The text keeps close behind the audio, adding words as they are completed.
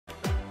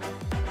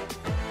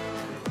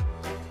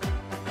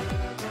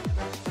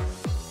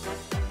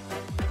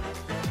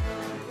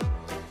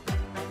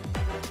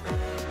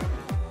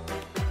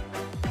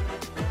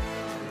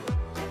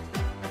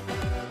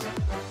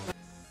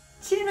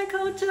tēnā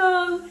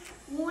koutou.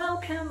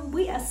 Welcome.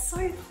 We are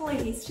so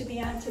pleased to be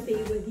able to be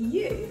with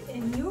you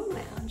in your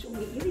lounge or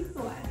wherever you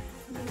are,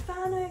 in your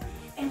whānau,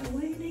 and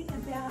learning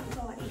about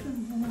God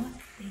even more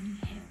than you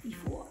have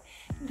before.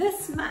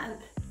 This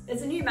month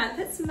is a new month,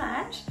 it's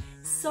March,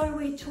 so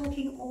we're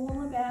talking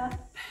all about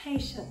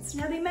patience.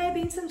 Now there may have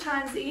been some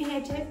times that you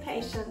had to have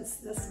patience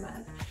this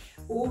month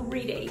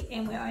already,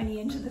 and we're only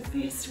into the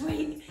first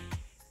week.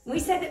 We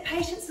say that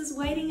patience is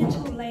waiting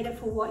until later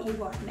for what you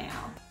want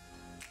now.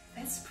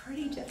 That's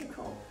pretty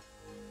difficult.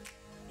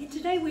 And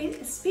today we're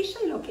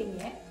especially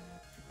looking at,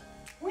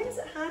 when is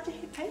it hard to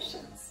have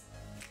patience?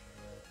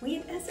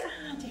 When is it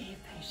hard to have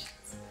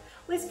patience?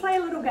 Let's play a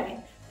little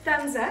game.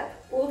 Thumbs up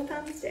or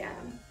thumbs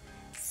down.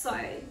 So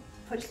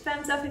put your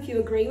thumbs up if you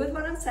agree with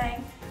what I'm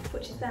saying.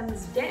 Put your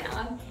thumbs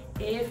down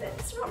if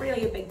it's not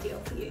really a big deal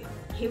for you.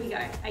 Here we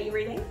go. Are you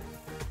ready?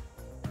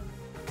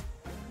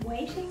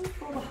 Waiting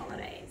for the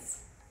holidays.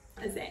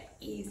 Is that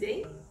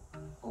easy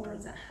or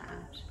is it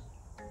hard?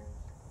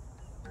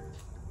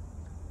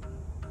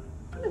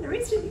 What do the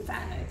rest of you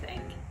whānau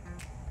think?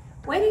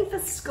 Waiting for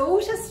school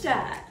to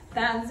start.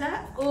 Thumbs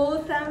up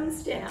or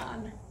thumbs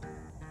down?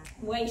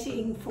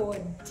 Waiting for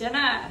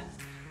dinner.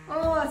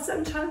 Oh,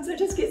 sometimes I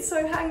just get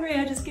so hungry,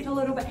 I just get a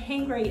little bit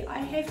hangry. I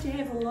have to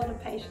have a lot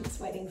of patience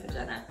waiting for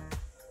dinner.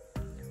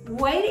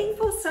 Waiting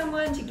for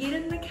someone to get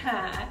in the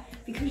car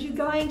because you're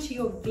going to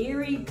your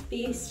very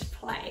best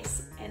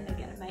place and they're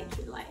going to make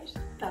you late.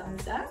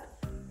 Thumbs up,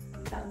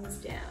 thumbs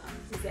down.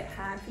 Is that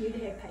hard for you to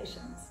have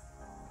patience?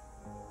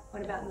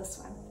 What about this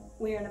one?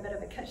 We're in a bit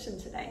of a kitchen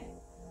today.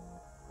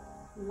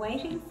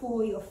 Waiting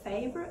for your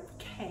favourite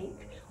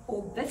cake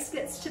or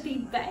biscuits to be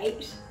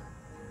baked,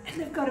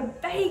 and they've got to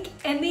bake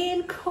and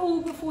then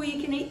cool before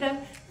you can eat them.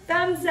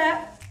 Thumbs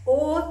up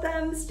or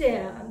thumbs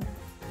down?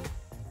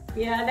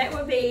 Yeah, that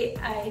would be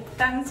a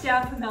thumbs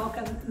down for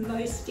Malcolm,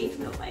 most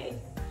definitely.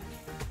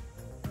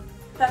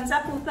 Thumbs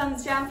up or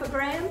thumbs down for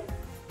Graham?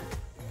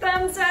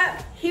 Thumbs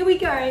up. Here we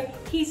go.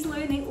 He's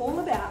learning all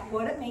about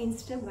what it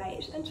means to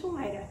wait until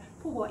later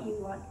for what you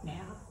want now.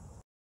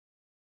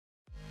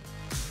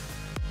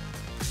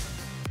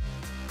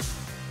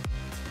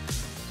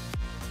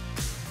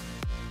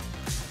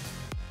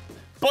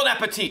 Bon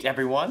appetit,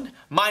 everyone!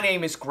 My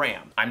name is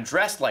Graham. I'm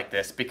dressed like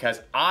this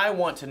because I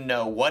want to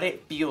know what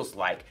it feels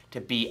like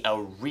to be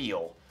a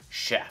real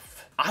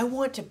chef. I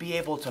want to be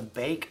able to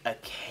bake a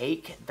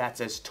cake that's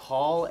as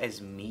tall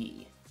as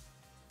me.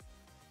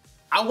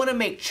 I want to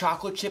make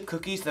chocolate chip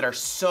cookies that are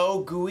so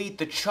gooey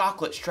the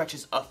chocolate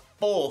stretches a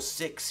full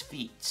 6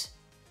 feet.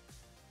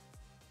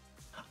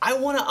 I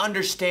want to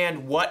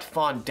understand what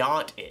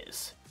fondant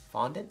is.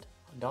 Fondant?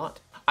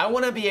 Fondant? I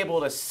want to be able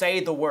to say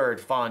the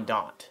word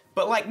fondant.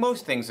 But like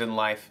most things in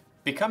life,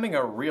 becoming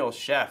a real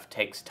chef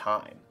takes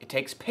time. It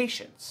takes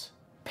patience.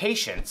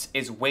 Patience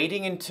is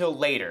waiting until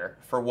later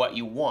for what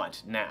you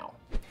want now.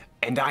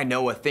 And I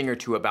know a thing or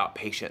two about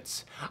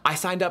patience. I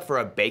signed up for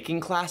a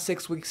baking class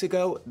 6 weeks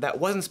ago that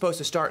wasn't supposed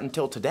to start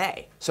until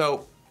today.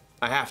 So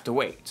I have to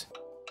wait.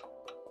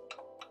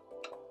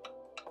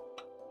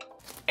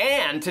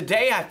 And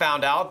today I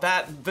found out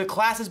that the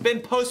class has been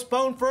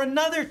postponed for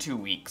another 2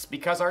 weeks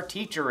because our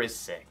teacher is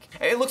sick.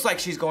 It looks like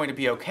she's going to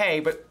be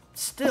okay, but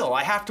still,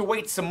 I have to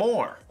wait some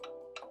more.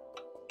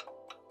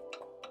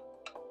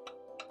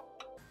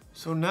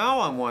 So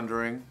now I'm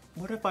wondering,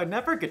 what if I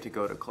never get to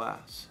go to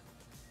class?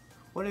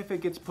 What if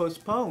it gets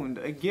postponed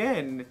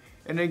again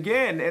and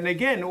again and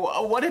again?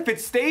 What if it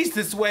stays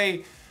this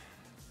way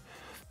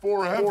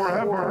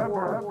forever?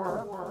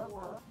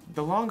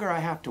 The longer I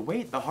have to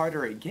wait, the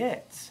harder it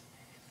gets.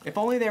 If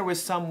only there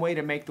was some way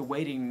to make the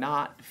waiting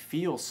not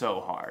feel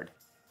so hard.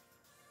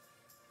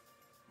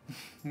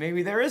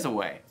 Maybe there is a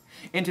way.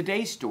 In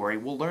today's story,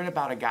 we'll learn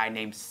about a guy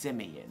named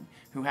Simeon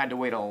who had to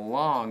wait a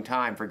long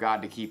time for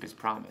God to keep his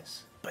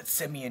promise. But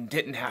Simeon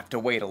didn't have to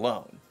wait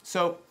alone.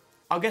 So,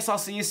 I guess I'll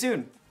see you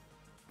soon.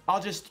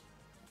 I'll just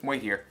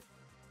wait here.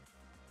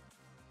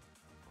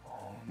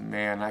 Oh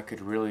man, I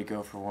could really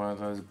go for one of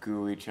those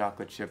gooey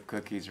chocolate chip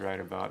cookies right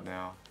about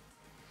now.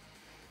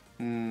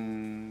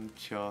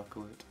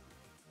 Chocolate.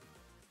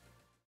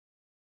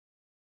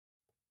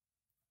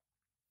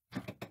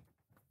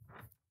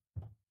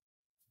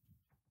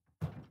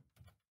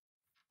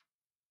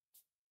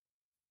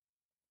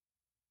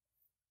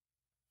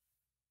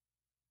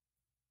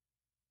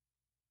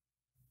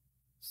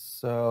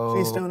 So...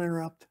 Please don't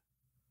interrupt.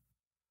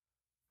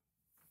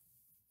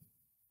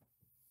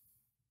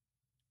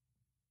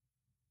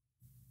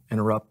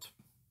 Interrupt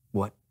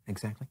what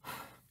exactly?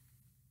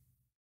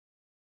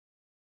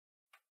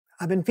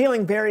 I've been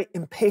feeling very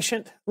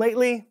impatient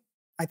lately.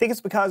 I think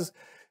it's because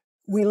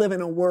we live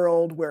in a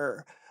world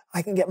where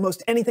I can get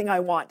most anything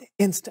I want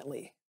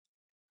instantly.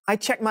 I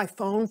check my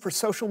phone for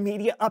social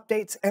media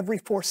updates every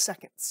 4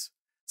 seconds.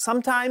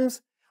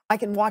 Sometimes I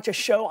can watch a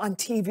show on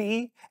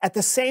TV at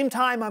the same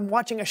time I'm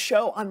watching a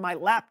show on my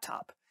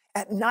laptop.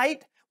 At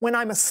night, when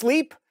I'm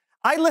asleep,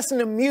 I listen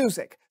to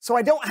music so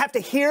I don't have to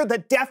hear the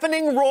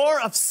deafening roar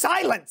of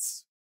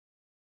silence.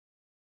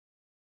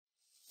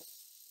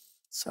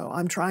 So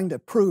I'm trying to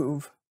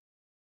prove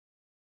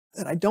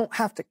that I don't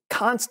have to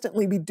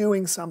constantly be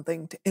doing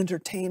something to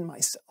entertain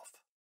myself.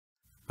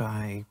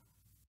 By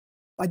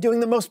doing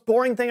the most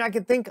boring thing I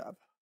could think of.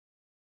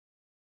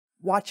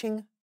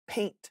 Watching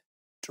paint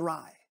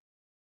dry.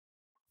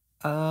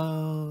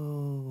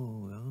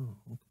 oh.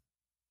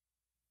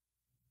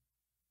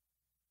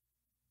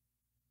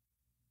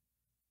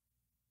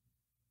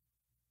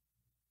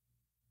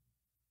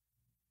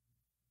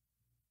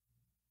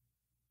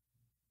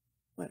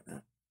 Wait a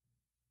minute.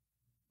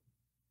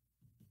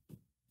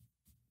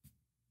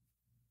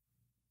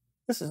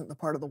 This isn't the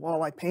part of the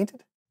wall I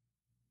painted.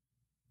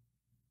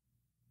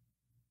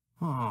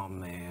 Oh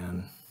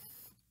man.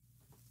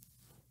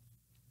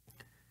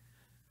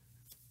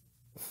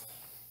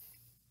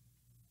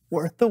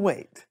 Worth the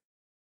wait.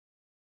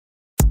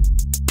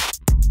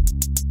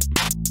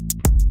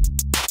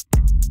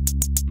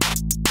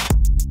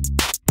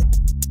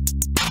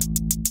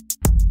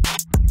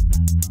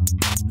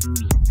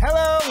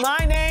 Hello,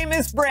 my name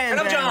is Brandon.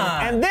 And I'm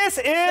John. And this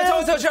is...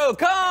 The So Show.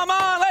 Come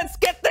on, let's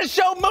get this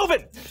show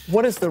moving.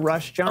 What is the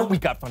rush, John? Oh, we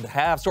got fun to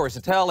have, stories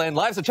to tell, and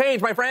lives to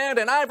change, my friend.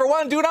 And I, for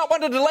one, do not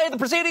want to delay the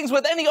proceedings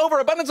with any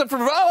overabundance of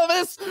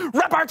frivolous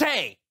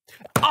repartee.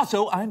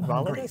 Also, I'm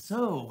hungry,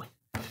 so...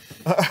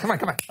 come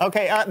on.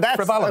 Okay, that's...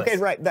 Frivolous. Okay,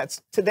 right,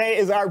 today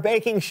is our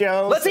baking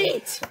show. Let's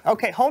eat.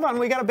 Okay, hold on,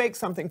 we gotta bake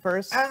something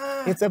first.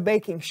 It's a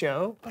baking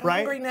show, right?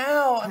 I'm hungry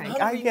now. I'm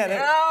hungry I get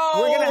now. it.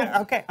 We're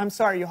gonna... Okay, I'm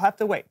sorry, you'll have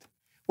to wait.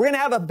 We're gonna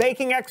have a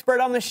baking expert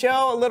on the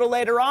show a little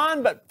later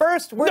on, but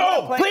first we're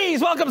gonna play...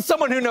 Please welcome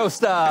someone who knows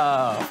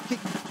stuff.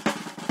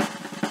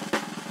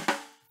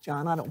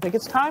 John, I don't think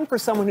it's time for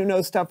someone who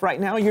knows stuff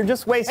right now. You're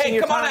just wasting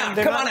your time.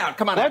 Come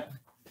on out. What?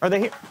 Are they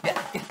here?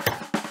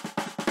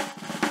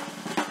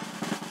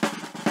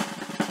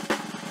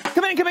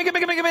 Come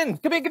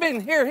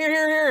in.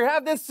 Here.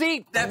 Have this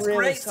seat. That's really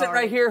great. sorry. Sit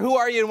right here. Who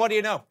are you and what do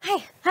you know?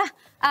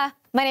 Hi.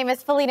 My name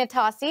is Felina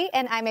Tossi,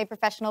 and I'm a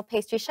professional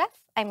pastry chef.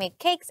 I make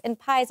cakes and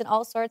pies and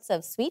all sorts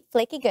of sweet,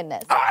 flaky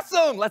goodness.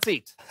 Awesome. Let's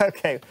eat.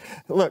 Okay,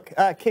 look,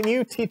 can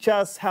you teach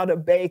us how to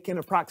bake in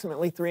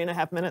approximately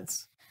 3.5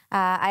 minutes?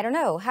 I don't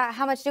know.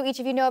 How much do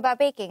each of you know about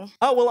baking?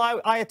 Oh, well,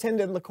 I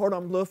attended Le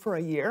Cordon Bleu for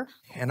a year.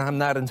 And I'm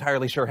not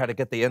entirely sure how to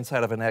get the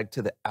inside of an egg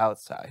to the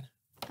outside.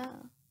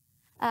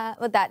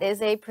 Well, that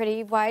is a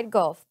pretty wide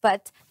gulf,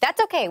 but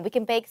that's okay. We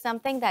can bake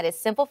something that is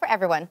simple for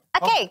everyone.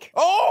 A cake!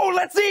 Oh,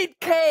 let's eat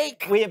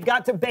cake! We have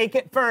got to bake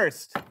it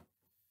first.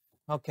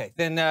 Okay,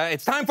 then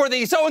it's time for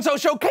the So-and-So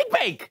Show Cake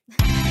Bake!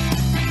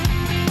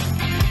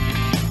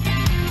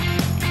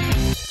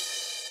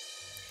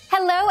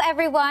 Hello,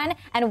 everyone,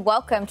 and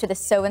welcome to the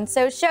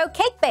So-and-So Show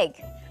Cake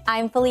Bake.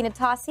 I'm Felina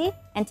Tossi,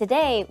 and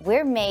today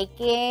we're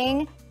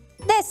making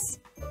this,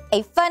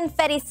 a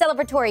funfetti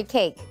celebratory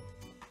cake.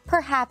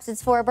 Perhaps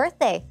it's for a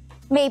birthday,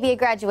 maybe a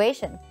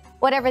graduation.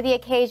 Whatever the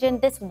occasion,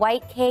 this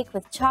white cake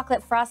with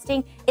chocolate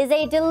frosting is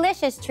a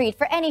delicious treat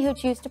for any who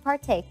choose to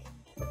partake.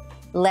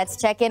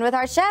 Let's check in with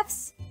our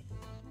chefs.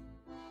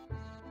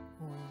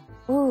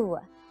 Ooh,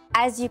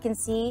 as you can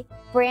see,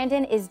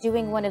 Brandon is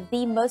doing one of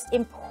the most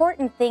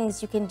important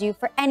things you can do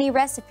for any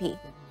recipe.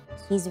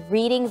 He's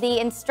reading the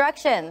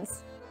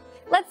instructions.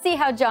 Let's see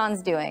how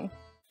John's doing.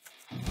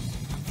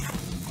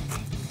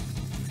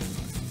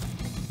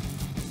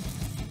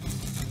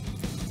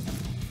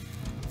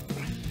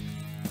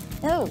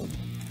 Oh,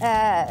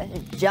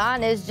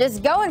 John is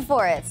just going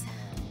for it.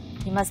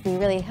 He must be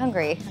really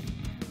hungry.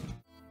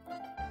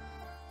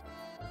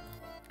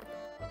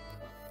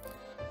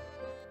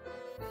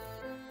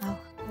 Oh,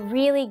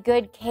 really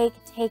good cake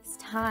takes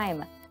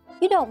time.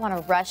 You don't want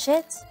to rush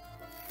it.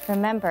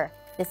 Remember,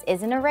 this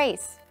isn't a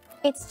race.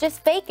 It's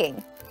just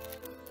baking.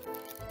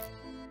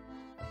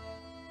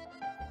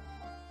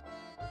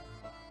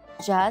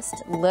 Just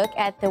look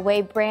at the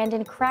way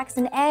Brandon cracks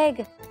an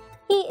egg.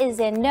 He is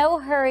in no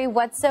hurry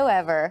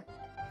whatsoever.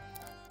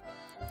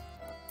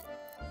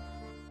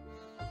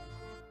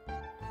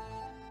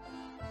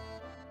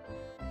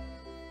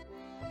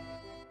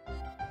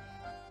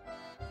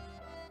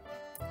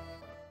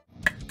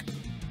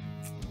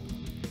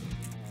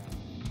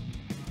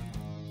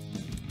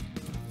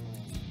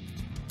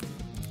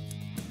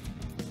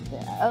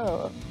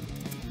 Oh.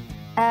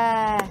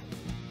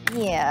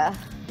 Yeah.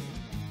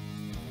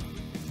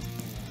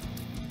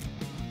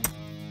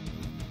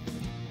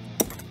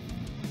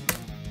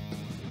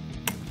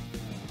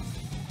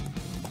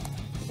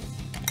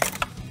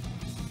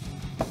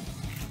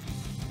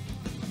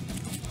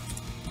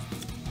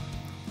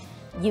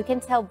 You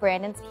can tell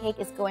Brandon's cake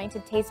is going to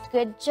taste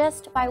good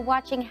just by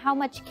watching how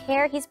much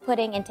care he's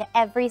putting into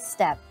every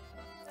step.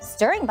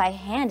 Stirring by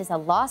hand is a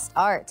lost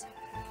art.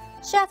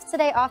 Chefs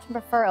today often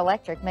prefer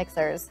electric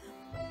mixers.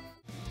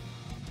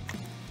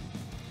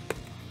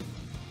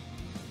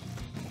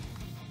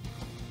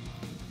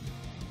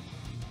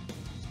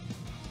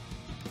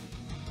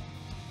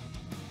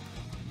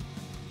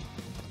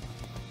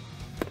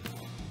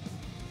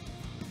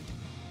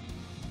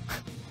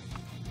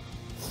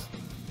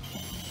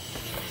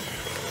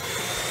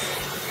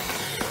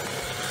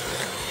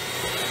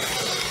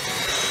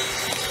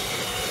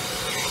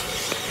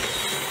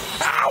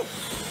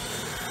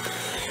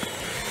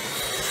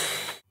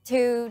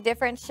 two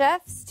different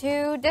chefs,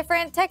 two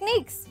different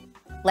techniques.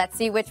 Let's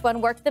see which one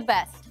worked the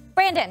best.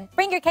 Brandon,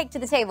 bring your cake to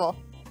the table.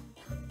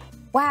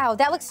 Wow,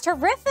 that looks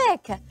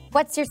terrific.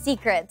 What's your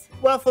secret?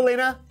 Well,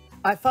 Felina,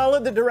 I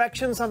followed the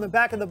directions on the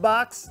back of the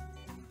box.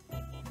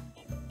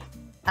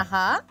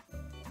 Uh-huh.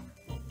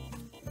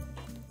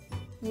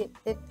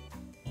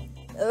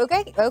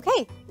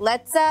 Okay.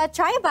 Let's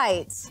try a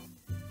bite.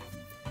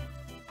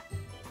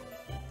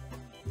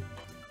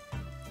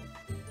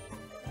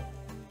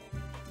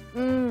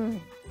 Mmm,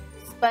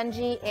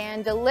 spongy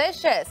and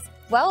delicious.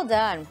 Well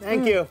done.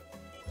 Thank you.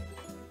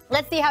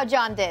 Let's see how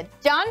John did.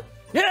 John?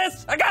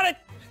 Yes, I got it.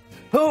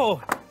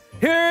 Oh,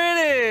 here it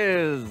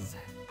is.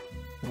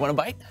 You want a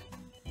bite?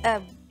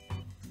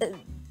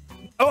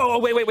 Oh,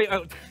 wait.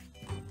 Oh,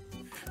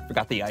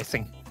 forgot the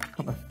icing.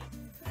 Hold on.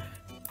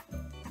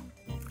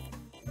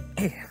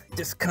 Yeah,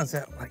 just comes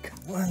out like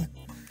one.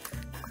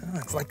 Oh,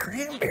 it's like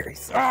cranberry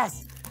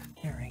sauce.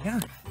 There we go.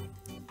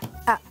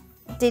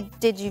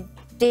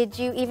 Did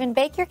you even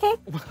bake your cake?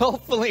 Well,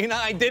 Felina,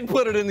 I did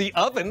put it in the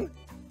oven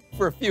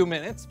for a few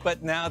minutes,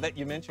 but now that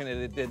you mention it,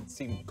 it did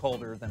seem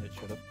colder than it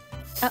should have.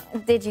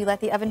 Did you let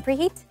the oven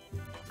preheat?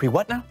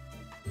 What now?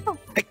 Oh.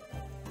 Hey.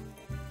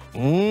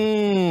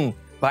 Mmm.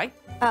 Bite?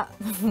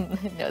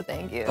 No,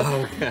 thank you.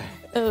 Okay.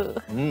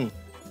 Ugh. Mmm.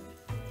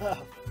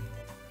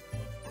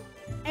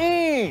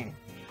 Mmm.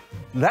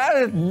 That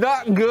is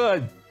not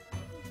good.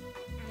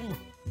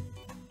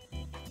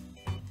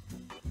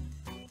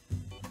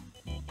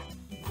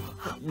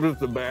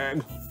 Just a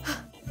bag.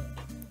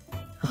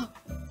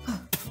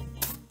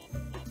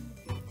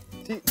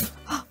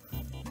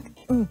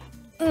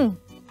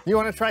 You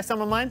want to try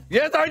some of mine?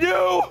 Yes, I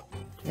do.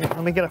 Yeah,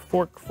 let me get a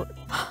fork for.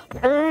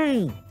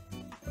 Mmm.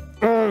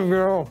 Oh,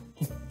 no.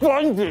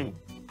 Spongy.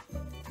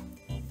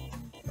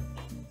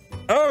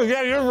 Oh,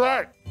 yeah, you're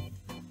right.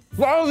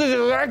 Follow the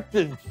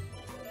directions.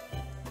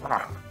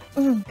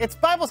 It's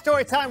Bible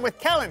story time with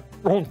Kellen.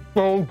 Oh,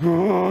 so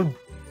good.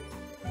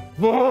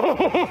 So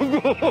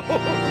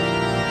good.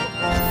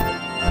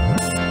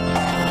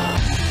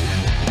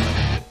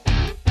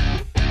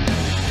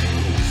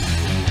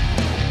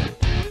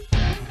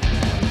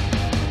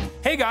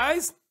 Hey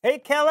guys! Hey,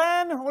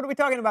 Kellen, what are we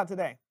talking about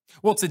today?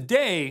 Well,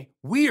 today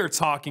we are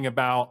talking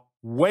about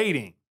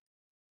waiting.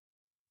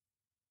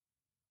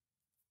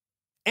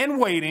 And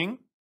waiting.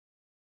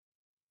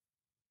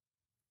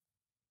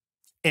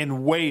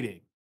 And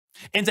waiting.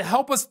 And to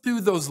help us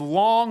through those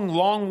long,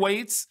 long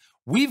waits,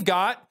 we've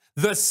got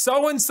the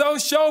So-and-So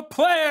Show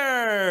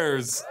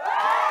players!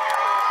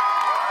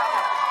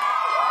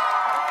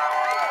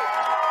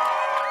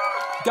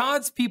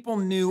 God's people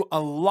knew a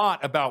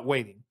lot about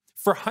waiting.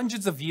 For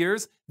hundreds of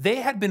years,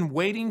 they had been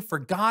waiting for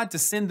God to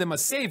send them a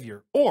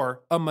savior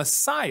or a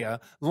Messiah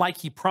like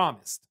he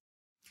promised.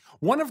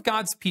 One of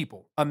God's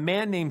people, a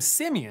man named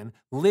Simeon,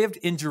 lived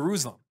in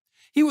Jerusalem.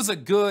 He was a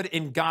good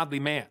and godly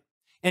man,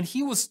 and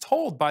he was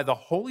told by the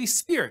Holy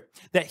Spirit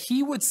that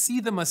he would see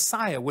the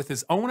Messiah with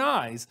his own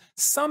eyes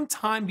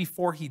sometime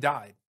before he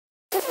died.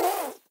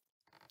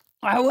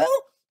 I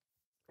will?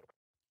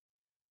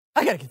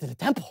 I gotta get to the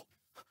temple.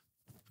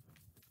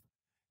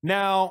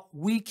 Now,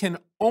 we can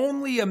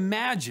only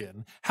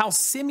imagine how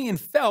Simeon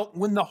felt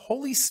when the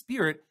Holy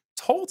Spirit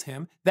told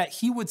him that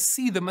he would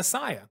see the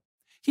Messiah.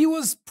 He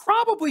was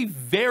probably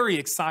very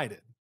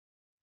excited.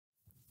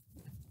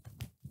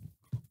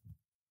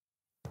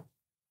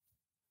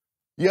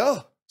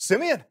 Yo,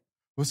 Simeon,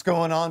 what's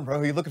going on, bro?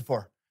 Who are you looking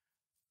for?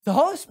 The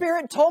Holy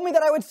Spirit told me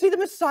that I would see the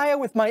Messiah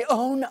with my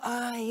own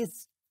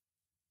eyes.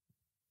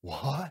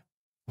 What?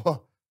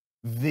 Well,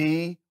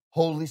 the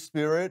Holy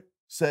Spirit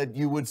said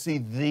you would see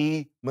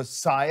the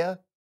Messiah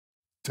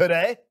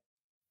today?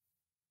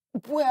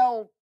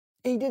 Well,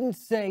 he didn't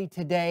say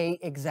today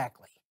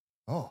exactly.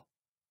 Oh,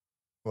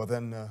 well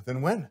then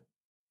when?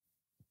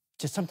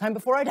 Just sometime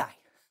before I die.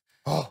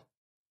 Oh,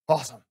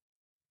 awesome.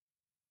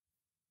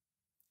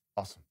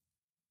 Awesome.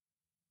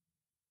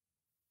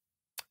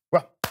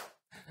 Well,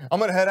 I'm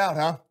gonna head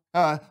out,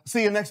 huh?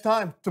 See you next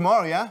time,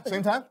 tomorrow, yeah?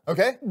 Same time,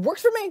 okay?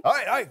 Works for me. All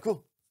right,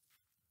 cool.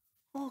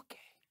 Okay.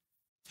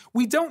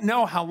 We don't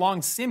know how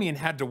long Simeon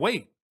had to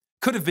wait.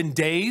 Could have been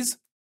days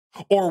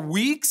or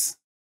weeks,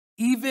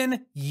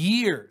 even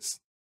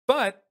years.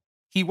 But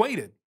he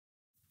waited.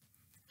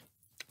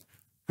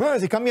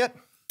 Has he come yet?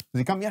 Has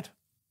he come yet?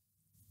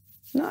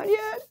 Not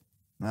yet.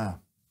 No.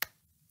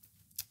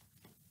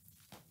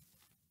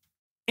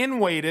 And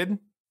waited.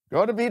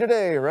 Got to be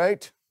today,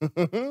 right?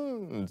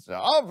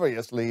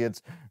 Obviously,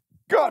 it's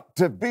got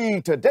to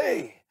be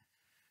today.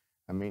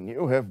 I mean,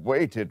 you have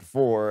waited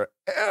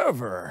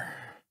forever.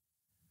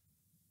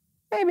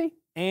 Maybe.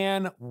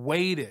 And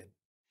waited.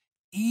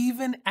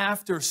 Even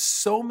after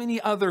so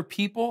many other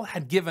people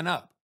had given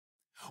up.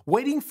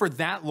 Waiting for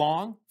that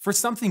long, for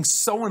something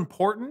so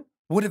important,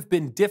 would have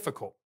been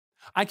difficult.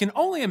 I can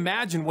only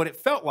imagine what it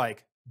felt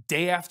like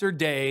day after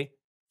day,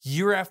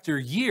 year after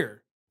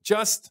year,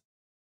 just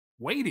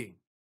waiting.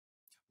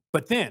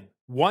 But then,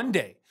 one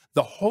day,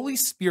 the Holy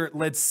Spirit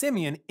led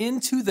Simeon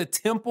into the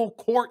temple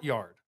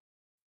courtyard.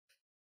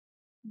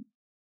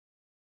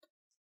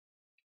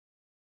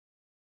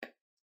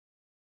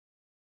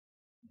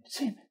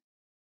 Simeon,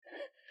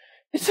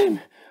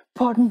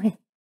 pardon me.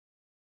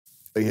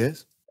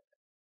 Yes?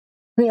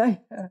 May I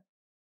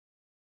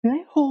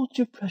hold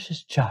your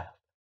precious child?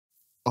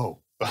 Oh,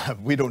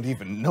 we don't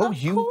even know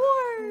you. Of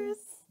course.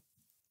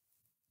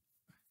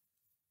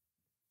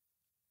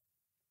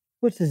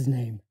 What's his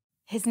name?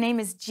 His name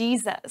is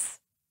Jesus.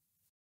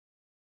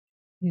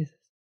 Jesus.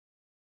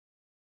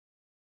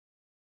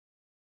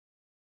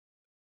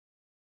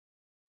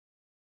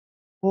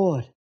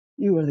 Lord,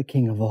 you are the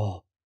King of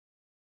all.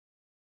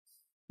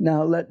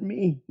 Now let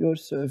me, your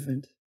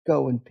servant,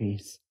 go in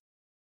peace.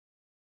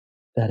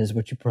 That is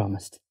what you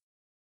promised.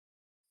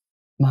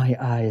 My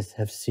eyes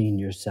have seen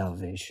your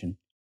salvation.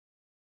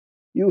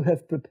 You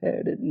have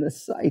prepared it in the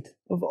sight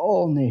of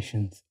all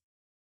nations.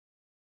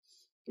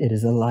 It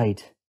is a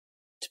light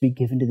to be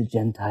given to the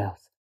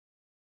Gentiles.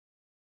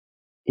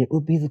 It will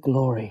be the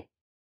glory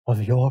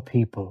of your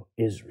people,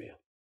 Israel.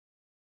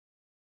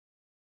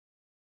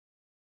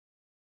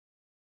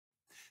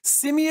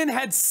 Simeon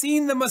had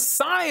seen the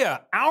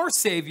Messiah, our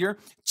Savior,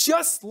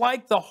 just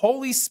like the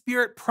Holy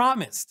Spirit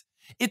promised.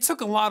 It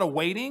took a lot of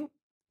waiting,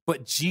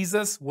 but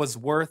Jesus was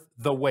worth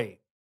the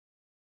wait.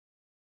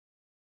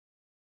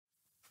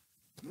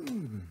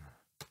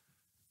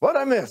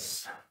 What'd I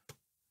miss?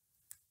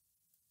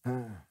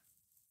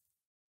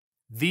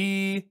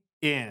 The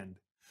end.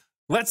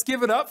 Let's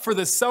give it up for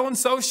the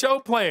So-and-So Show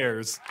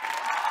players.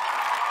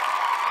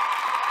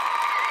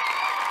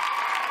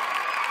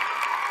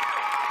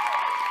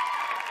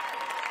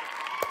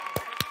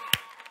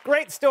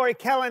 Great story,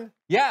 Kellen.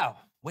 Yeah,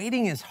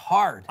 waiting is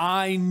hard.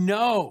 I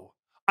know.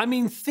 I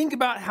mean, think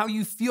about how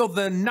you feel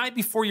the night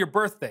before your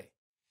birthday.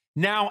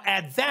 Now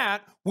add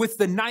that with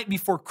the night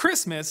before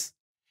Christmas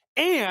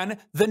and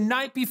the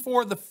night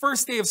before the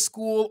first day of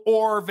school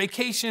or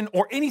vacation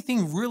or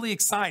anything really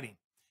exciting.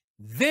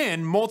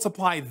 Then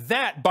multiply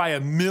that by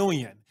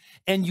 1,000,000,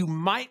 and you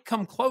might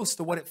come close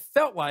to what it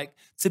felt like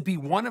to be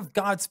one of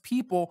God's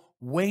people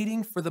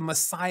waiting for the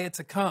Messiah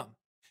to come.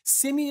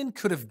 Simeon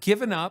could have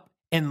given up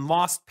and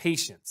lost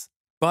patience,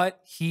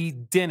 but he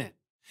didn't.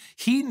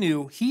 He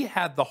knew he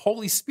had the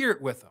Holy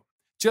Spirit with him,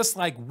 just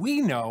like we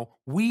know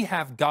we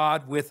have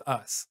God with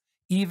us,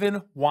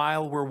 even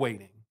while we're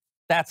waiting.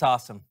 That's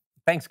awesome.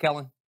 Thanks,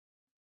 Kellen.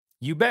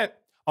 You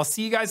bet. I'll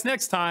see you guys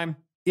next time,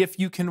 if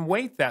you can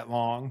wait that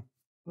long.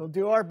 We'll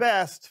do our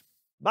best.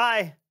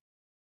 Bye.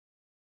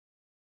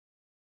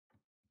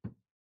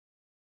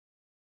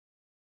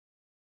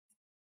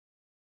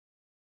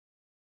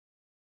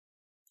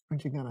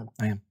 Aren't you gonna?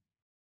 I am.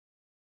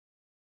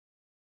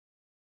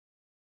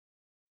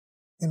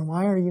 And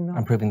why are you not?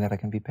 I'm proving that I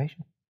can be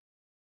patient.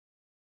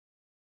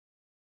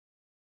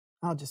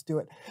 I'll just do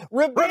it.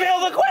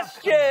 Reveal the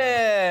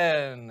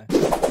question!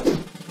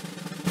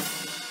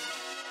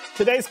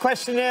 Today's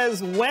question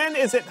is, when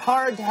is it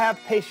hard to have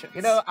patience?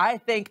 You know, I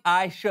think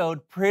I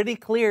showed pretty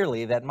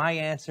clearly that my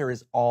answer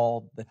is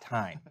all the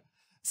time.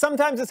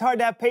 Sometimes it's hard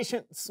to have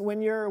patience when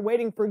you're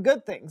waiting for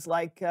good things,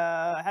 like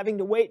having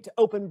to wait to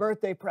open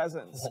birthday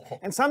presents.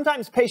 And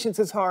sometimes patience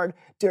is hard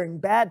during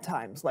bad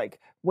times, like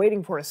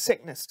waiting for a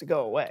sickness to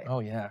go away. Oh,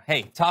 yeah.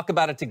 Hey, talk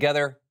about it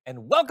together,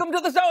 and welcome to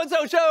the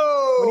So-and-So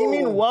Show! What do you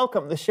mean,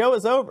 welcome? The show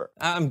is over.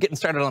 I'm getting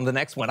started on the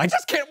next one. I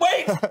just can't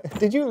wait!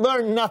 Did you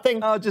learn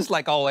nothing? Oh, just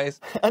like always.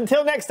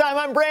 Until next time,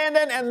 I'm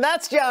Brandon, and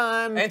that's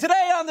John. And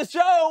today on the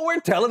show, we're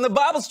telling the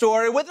Bible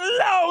story with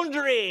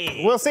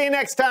laundry! We'll see you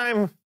next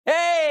time.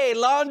 Hey,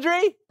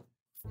 laundry!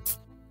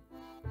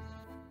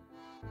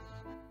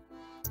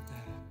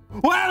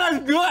 Wow,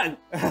 that's good!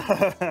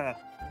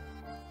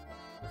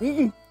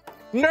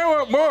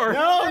 No more!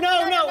 No,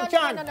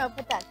 John! No,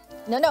 put that.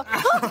 No.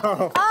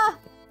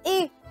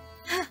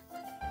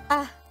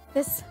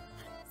 This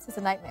is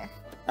a nightmare.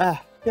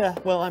 Yeah,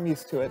 well, I'm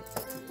used to it.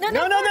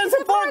 No, there's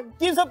a fork!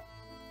 Use a...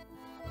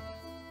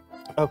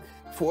 Okay.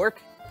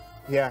 Fork?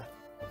 Yeah.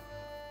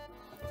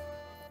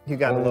 You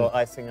got a little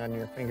icing on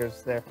your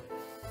fingers there.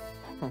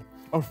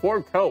 A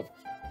fork helps.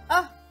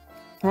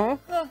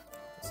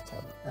 Just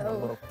have a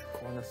little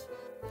cornice.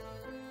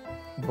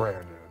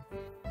 Brandon,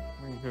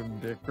 we can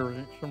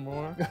decorate some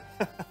more.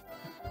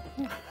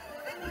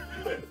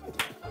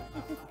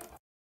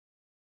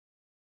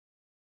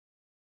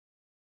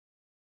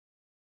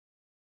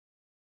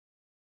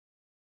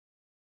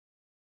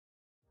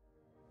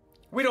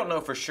 We don't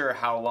know for sure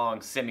how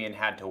long Simeon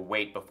had to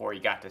wait before he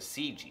got to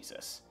see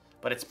Jesus,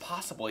 but it's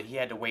possible he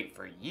had to wait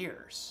for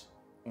years.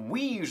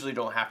 We usually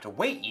don't have to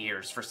wait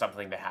years for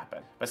something to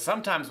happen, but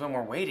sometimes when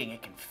we're waiting,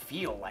 it can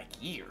feel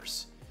like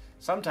years.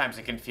 Sometimes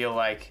it can feel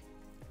like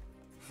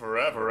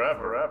forever.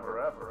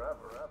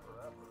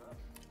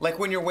 Like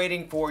when you're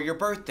waiting for your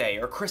birthday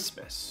or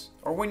Christmas,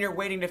 or when you're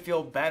waiting to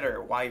feel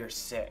better while you're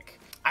sick.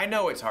 I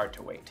know it's hard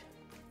to wait,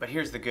 but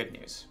here's the good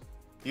news.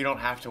 You don't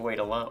have to wait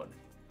alone.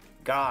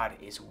 God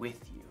is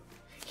with you.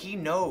 He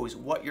knows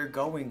what you're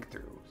going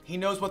through. He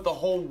knows what the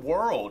whole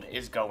world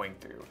is going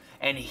through,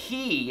 and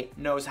He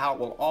knows how it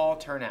will all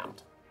turn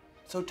out.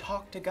 So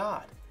talk to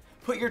God.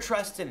 Put your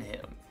trust in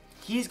Him.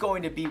 He's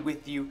going to be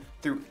with you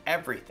through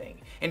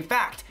everything. In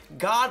fact,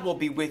 God will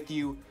be with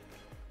you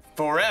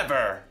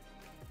forever.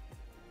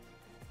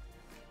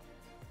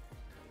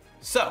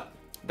 So,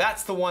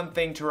 that's the one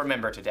thing to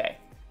remember today.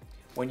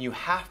 When you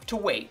have to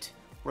wait,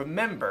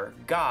 remember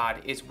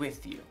God is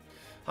with you.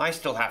 I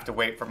still have to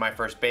wait for my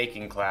first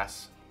baking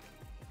class.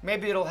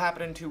 Maybe it'll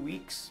happen in 2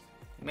 weeks,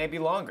 maybe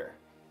longer.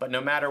 But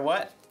no matter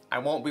what, I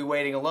won't be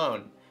waiting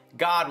alone.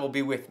 God will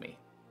be with me.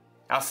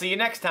 I'll see you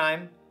next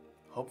time.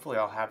 Hopefully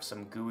I'll have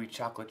some gooey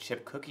chocolate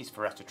chip cookies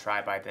for us to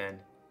try by then.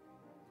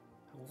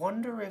 I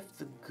wonder if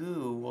the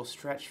goo will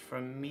stretch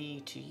from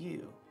me to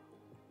you.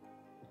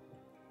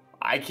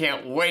 I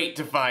can't wait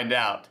to find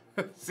out.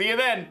 See you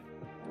then.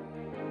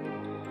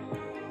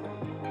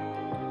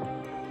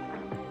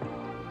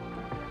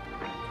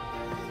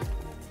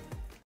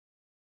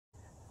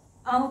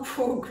 Oh,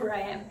 poor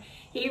Graham.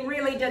 He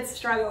really did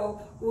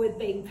struggle with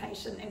being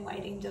patient and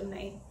waiting, didn't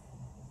he?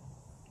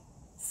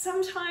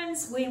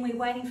 Sometimes when we're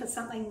waiting for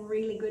something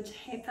really good to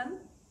happen,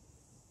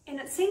 and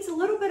it seems a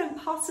little bit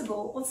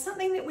impossible, or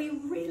something that we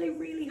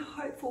really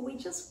hope for, we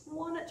just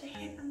want it to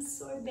happen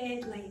so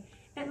badly.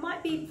 It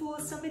might be for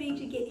somebody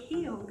to get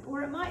healed,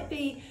 or it might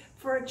be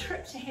for a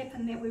trip to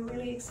happen that we're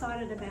really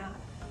excited about.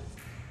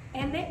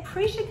 And that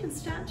pressure can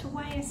start to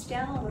weigh us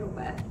down a little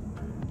bit.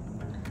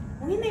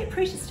 When that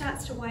pressure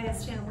starts to weigh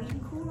us down, we can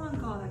call on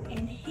God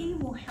and He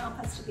will help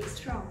us to be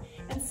strong.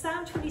 In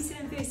Psalm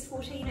 27 verse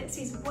 14 it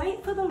says,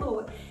 wait for the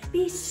Lord,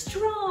 be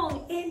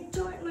strong and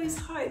don't lose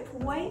hope,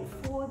 wait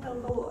for the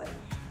Lord.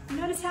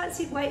 Notice how it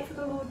said wait for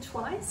the Lord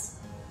twice?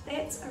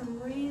 That's a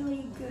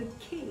really good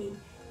key,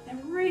 a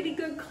really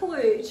good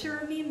clue to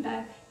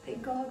remember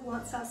that God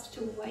wants us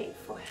to wait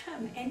for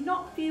Him and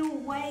not feel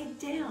weighed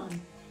down.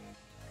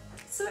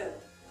 So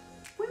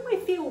when we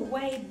feel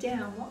weighed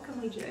down, what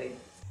can we do?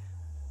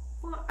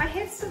 Well, I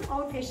have some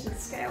old-fashioned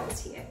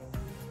scales here,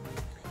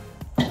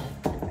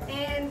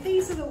 and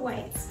these are the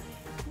weights.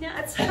 Now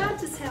it's hard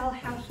to tell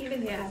how heavy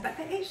they are, but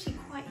they're actually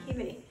quite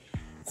heavy.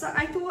 So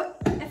I thought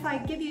if I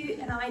give you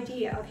an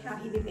idea of how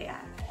heavy they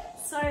are.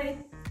 So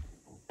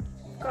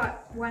I've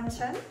got one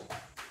tin,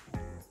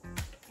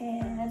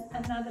 and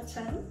another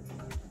tin,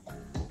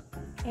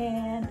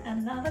 and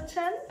another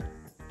tin,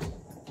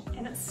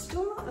 and it's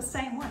still not the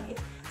same weight,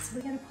 so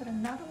we're going to put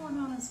another one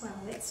on as well.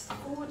 That's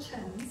 4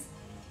 tins.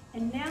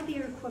 And now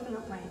they're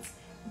equivalent weights.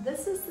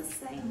 This is the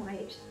same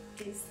weight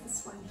as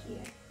this one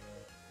here.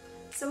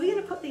 So we're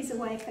going to put these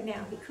away for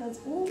now because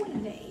all we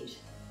need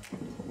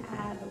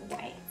are the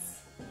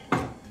weights.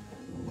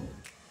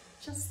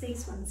 Just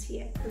these ones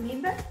here.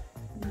 Remember,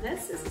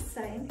 this is the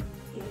same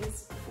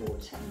as 4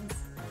 tins.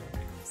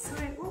 So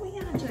what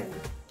we're going to do,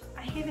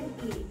 I have an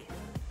egg,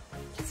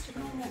 just a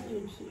normal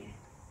egg here.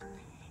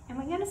 And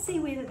we're going to see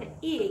whether the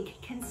egg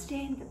can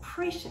stand the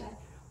pressure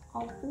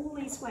of all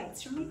these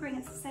weights. Remembering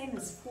it's the same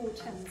as 4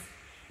 tins.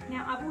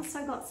 Now I've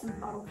also got some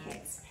bottle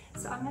caps.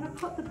 So I'm going to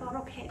put the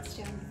bottle caps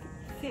down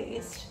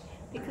first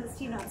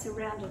because, you know, it's a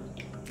rounded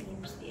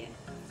end there.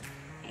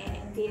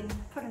 And then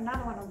put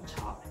another one on the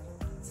top.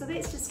 So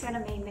that's just going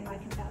to mean that I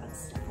can balance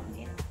stuff on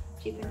there.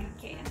 Do you think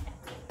I can?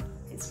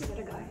 Let's give it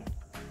a go.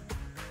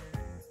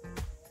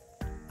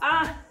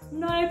 Ah,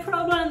 no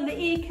problem. The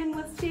egg can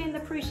withstand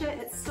the pressure.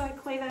 It's so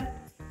clever.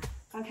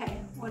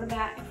 Okay, what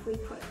about if we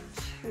put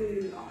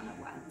 2 on at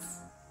once?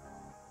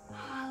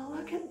 Oh,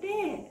 look at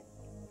that.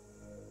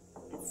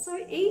 It's so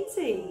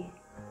easy.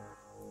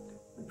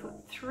 We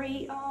put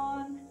 3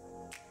 on.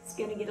 It's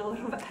going to get a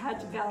little bit hard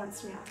to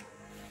balance now.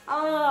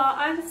 Oh,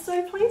 I'm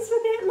so pleased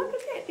with that. Look at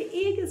that. The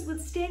egg is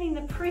withstanding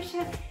the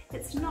pressure.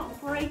 It's not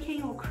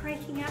breaking or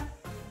cracking up.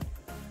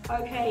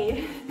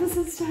 Okay, this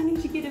is starting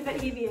to get a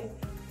bit heavier.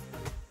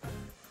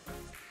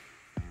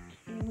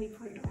 And we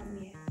put it on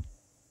there.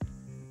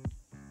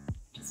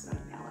 Just got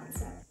to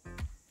balance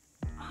it.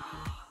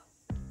 Oh.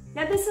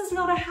 Now this is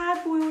not a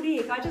hard-boiled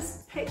egg. I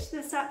just picked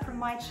this up from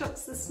my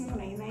chooks this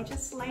morning. They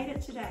just laid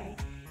it today.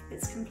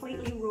 It's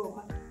completely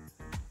raw.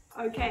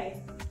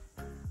 Okay,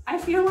 I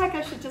feel like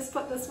I should just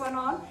put this one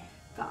on,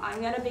 but I'm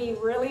going to be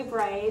really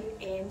brave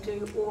and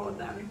do all of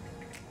them.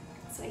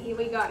 So here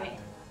we go.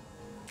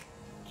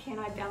 Can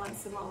I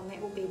balance them on?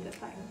 That will be the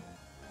thing.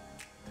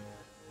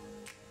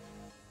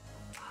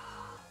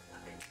 Oh,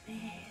 look at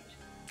that.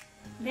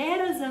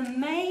 That is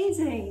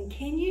amazing.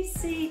 Can you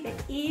see the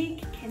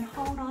egg can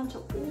hold on to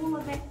all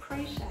of that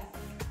pressure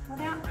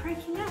without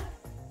cracking up?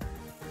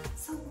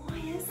 So why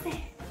is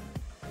that?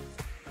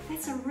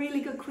 That's a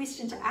really good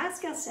question to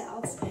ask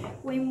ourselves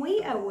when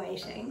we are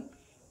waiting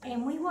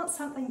and we want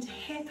something to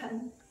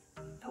happen,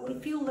 but we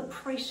feel the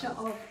pressure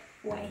of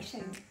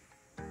waiting.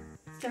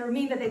 So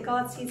remember that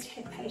God says to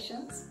have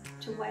patience,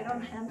 to wait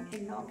on Him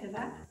and not give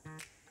up.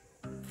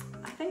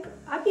 I think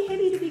I'd be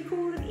happy to be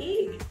called an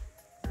egg.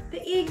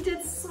 The egg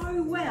did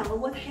so well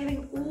with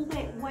having all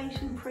that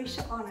weight and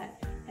pressure on it,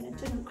 and it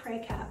didn't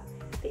crack up.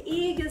 The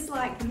egg is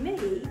like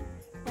me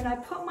when I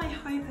put my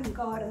hope in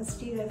God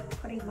instead of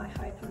putting my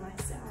hope in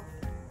myself.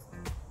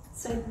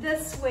 So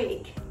this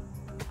week,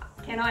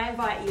 can I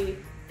invite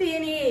you, be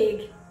an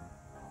egg.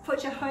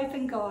 Put your hope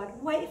in God,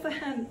 wait for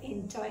Him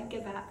and don't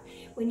give up.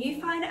 When you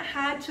find it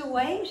hard to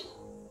wait,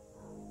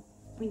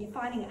 when you're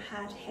finding it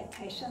hard to have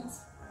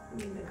patience,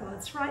 remember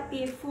God's right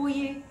there for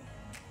you.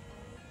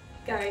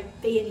 Go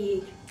be an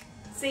egg.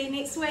 See you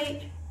next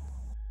week.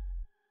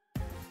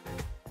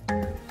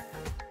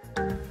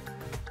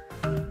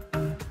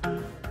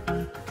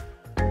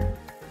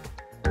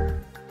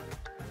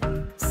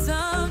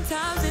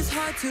 Sometimes it's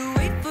hard to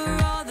wait for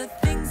all the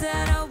things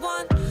that I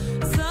want.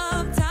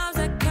 Sometimes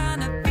I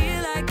kind of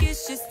feel like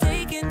it's just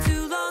taking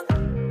too long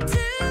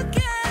to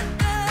get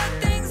the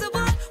things I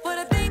want, what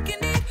I think I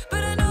need,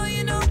 but I know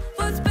you know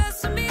what's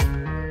best for me.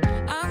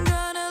 I'm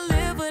gonna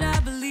live what I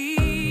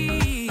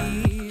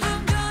believe.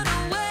 I'm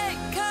gonna wait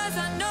 'cause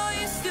I know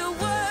you're still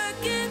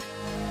working.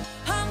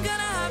 I'm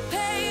gonna have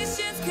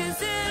patience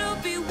 'cause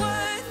it'll be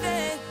worth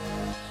it.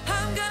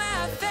 I'm gonna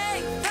have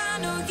faith, I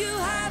know you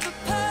have a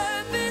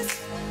purpose.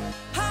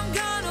 I'm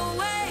gonna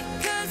wait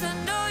 'cause I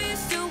know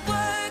you're still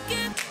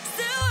working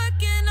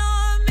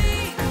on me.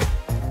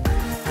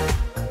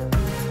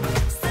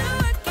 Still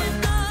working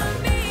on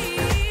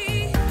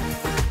me.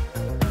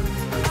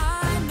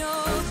 I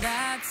know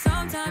that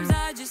sometimes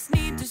I just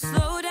need to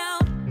slow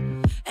down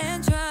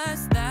and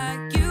trust that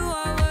you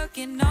are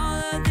working all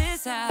of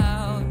this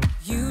out.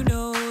 You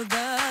know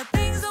the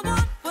things I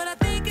want, what I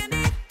think I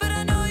need, but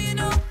I know you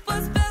know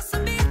what's best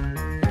for me.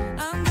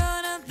 I'm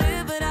gonna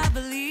live what I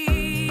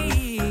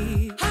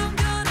believe. I'm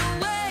gonna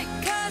wait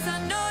 'cause I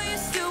know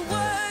you're still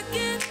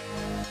working.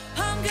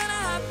 I'm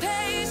gonna have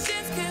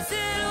patience 'cause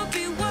it'll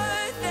be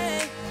worth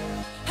it.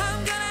 I'm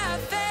gonna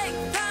have faith,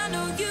 I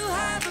know you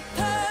have a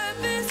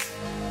purpose.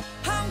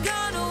 I'm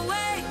gonna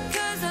wait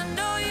 'cause I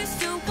know you're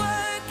still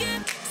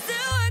working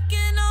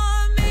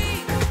on me.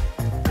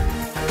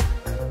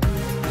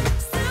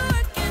 Still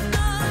working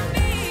on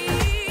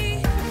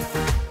me.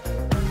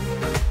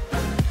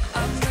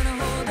 I'm gonna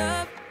hold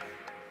up,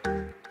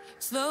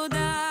 slow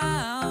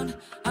down.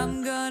 I'm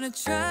gonna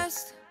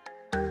trust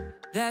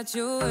that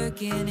you're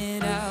working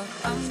it out.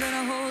 I'm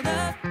gonna hold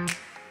up,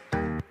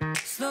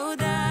 slow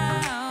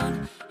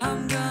down.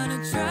 I'm gonna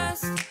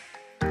trust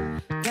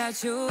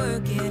that you're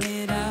working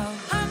it